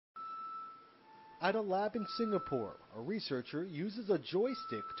At a lab in Singapore, a researcher uses a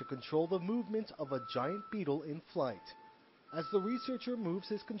joystick to control the movement of a giant beetle in flight. As the researcher moves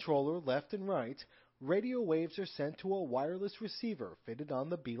his controller left and right, radio waves are sent to a wireless receiver fitted on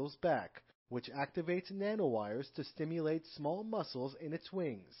the beetle's back, which activates nanowires to stimulate small muscles in its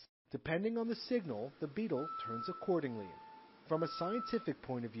wings. Depending on the signal, the beetle turns accordingly. From a scientific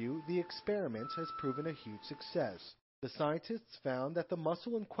point of view, the experiment has proven a huge success. The scientists found that the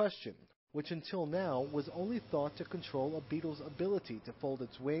muscle in question, which until now was only thought to control a beetle's ability to fold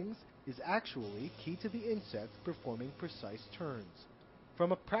its wings, is actually key to the insect performing precise turns.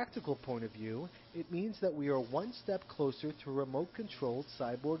 From a practical point of view, it means that we are one step closer to remote-controlled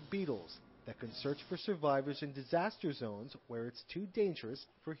cyborg beetles that can search for survivors in disaster zones where it's too dangerous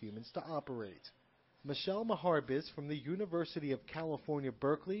for humans to operate. Michel Maharbis from the University of California,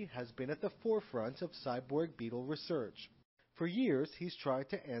 Berkeley has been at the forefront of cyborg beetle research. For years, he's tried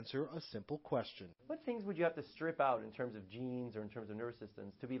to answer a simple question. What things would you have to strip out in terms of genes or in terms of nervous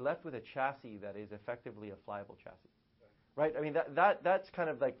systems to be left with a chassis that is effectively a flyable chassis? Right? I mean, that's kind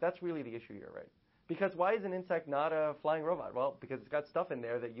of like, that's really the issue here, right? Because why is an insect not a flying robot? Well, because it's got stuff in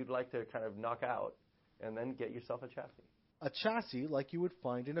there that you'd like to kind of knock out and then get yourself a chassis. A chassis like you would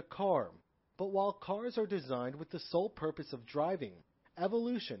find in a car. But while cars are designed with the sole purpose of driving,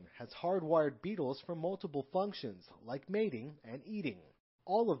 evolution has hardwired beetles for multiple functions like mating and eating.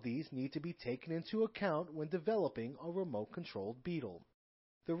 All of these need to be taken into account when developing a remote-controlled beetle.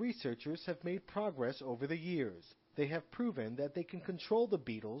 The researchers have made progress over the years. They have proven that they can control the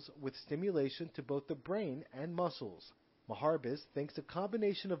beetles with stimulation to both the brain and muscles. Maharbis thinks a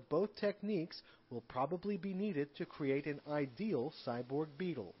combination of both techniques will probably be needed to create an ideal cyborg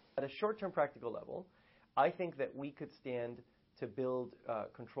beetle. At a short-term practical level, I think that we could stand to build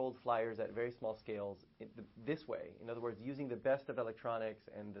controlled flyers at very small scales this way. In other words, using the best of electronics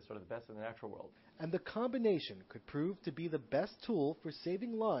and the best of the natural world. And the combination could prove to be the best tool for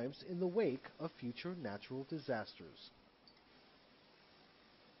saving lives in the wake of future natural disasters.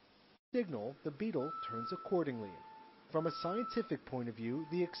 Signal, the beetle turns accordingly. From a scientific point of view,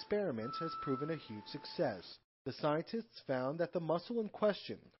 the experiment has proven a huge success. The scientists found that the muscle in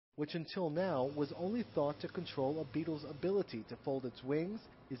question, which until now was only thought to control a beetle's ability to fold its wings,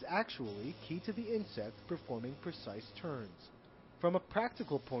 is actually key to the insect performing precise turns. From a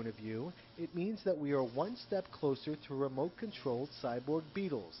practical point of view, it means that we are one step closer to remote-controlled cyborg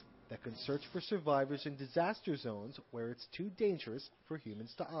beetles that can search for survivors in disaster zones where it's too dangerous for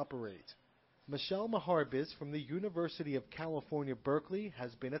humans to operate. Michel Maharbis from the University of California, Berkeley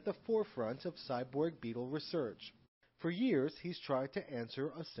has been at the forefront of cyborg beetle research. For years, he's tried to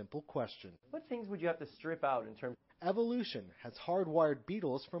answer a simple question. What things would you have to strip out in terms of evolution has hardwired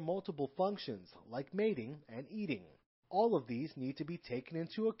beetles for multiple functions like mating and eating. All of these need to be taken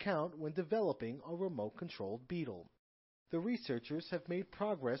into account when developing a remote-controlled beetle. The researchers have made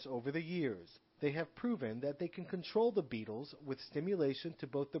progress over the years. They have proven that they can control the beetles with stimulation to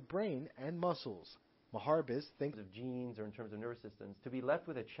both the brain and muscles. Maharbis thinks of genes or in terms of nervous systems to be left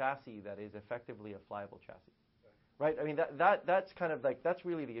with a chassis that is effectively a flyable chassis. Right? I mean, that's kind of like, that's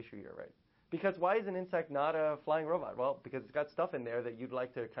really the issue here, right? Because why is an insect not a flying robot? Well, because it's got stuff in there that you'd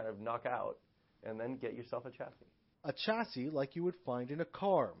like to kind of knock out and then get yourself a chassis. A chassis like you would find in a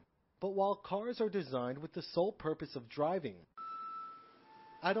car. But while cars are designed with the sole purpose of driving,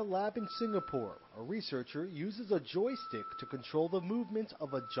 at a lab in Singapore, a researcher uses a joystick to control the movement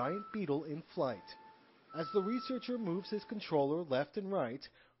of a giant beetle in flight. As the researcher moves his controller left and right,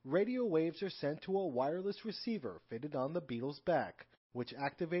 radio waves are sent to a wireless receiver fitted on the beetle's back, which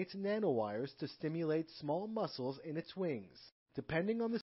activates nanowires to stimulate small muscles in its wings. Depending on the